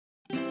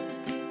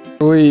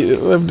We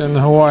lived in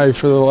Hawaii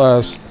for the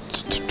last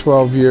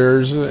 12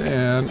 years,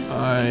 and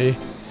I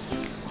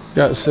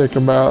got sick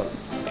about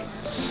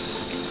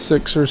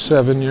 6 or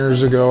 7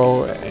 years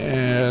ago,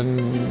 and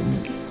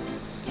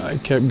I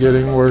kept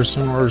getting worse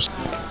and worse.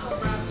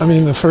 I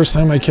mean, the first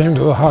time I came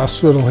to the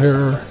hospital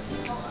here,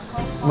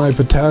 my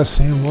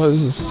potassium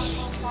was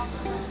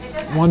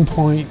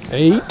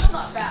 1.8,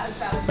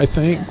 I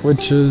think,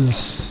 which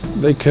is,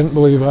 they couldn't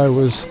believe I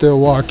was still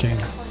walking.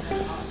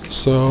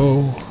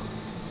 So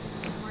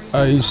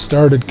I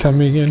started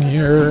coming in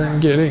here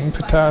and getting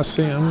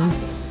potassium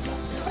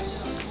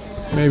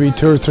maybe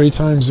 2 or 3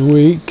 times a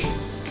week,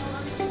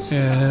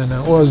 and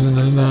it wasn't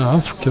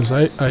enough because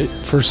I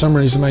for some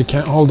reason I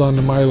can't hold on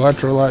to my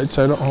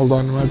electrolytes. I don't hold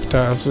on to my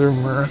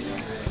potassium or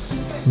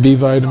B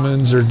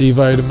vitamins or D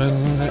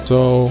vitamin.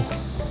 So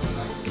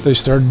they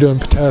started doing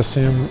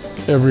potassium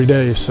every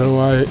day. So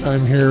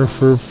I'm here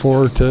for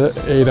 4 to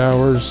 8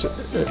 hours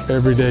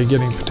every day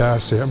getting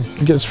potassium.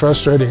 It gets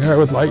frustrating. I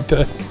would like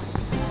to,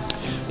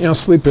 you know,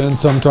 sleep in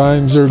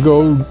sometimes or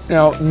go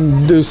out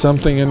and do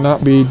something and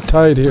not be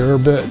tied here,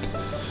 but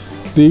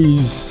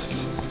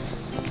these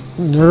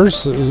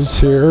nurses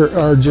here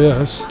are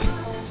just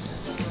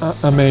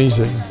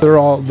amazing. They're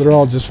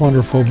all just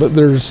wonderful, but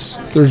there's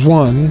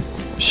one,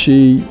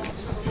 she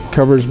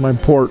covers my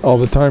port all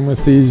the time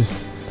with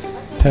these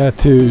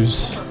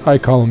tattoos. I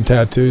call them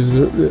tattoos.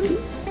 They're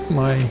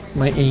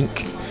my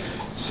ink.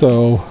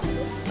 So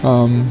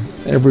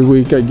every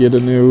week I get a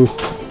new,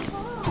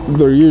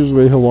 they're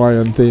usually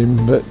Hawaiian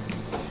themed, but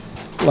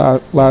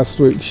last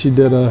week she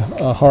did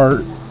a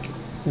heart,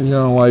 you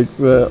know, like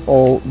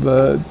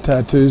the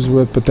tattoos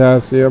with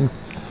potassium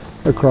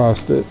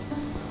across it.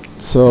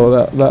 So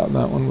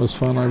that one was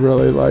fun. I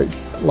really like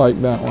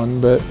that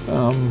one, but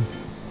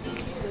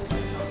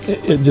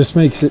it just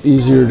makes it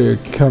easier to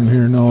come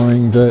here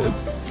knowing that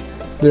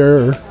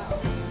they're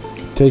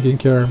taking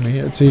care of me.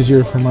 It's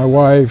easier for my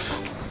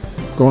wife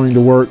going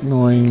to work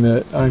knowing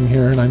that I'm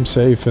here and I'm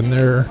safe and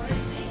they're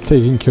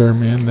taking care of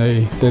me and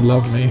they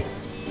love me.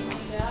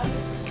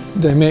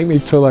 They make me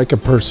feel like a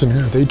person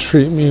here. They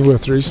treat me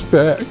with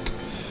respect.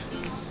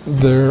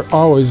 They're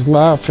always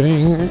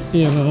laughing,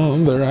 you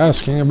know, they're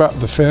asking about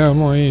the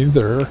family.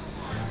 They're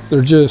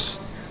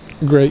just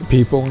great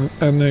people,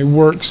 and they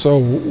work so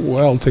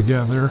well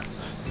together.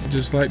 I'd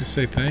just like to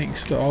say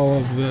thanks to all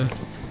of the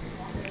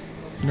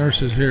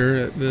nurses here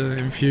at the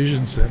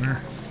infusion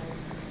center.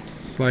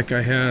 It's like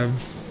I have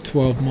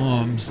 12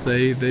 moms.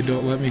 They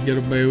don't let me get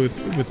away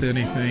with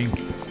anything,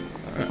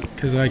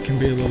 because I can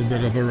be a little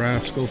bit of a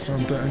rascal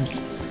sometimes.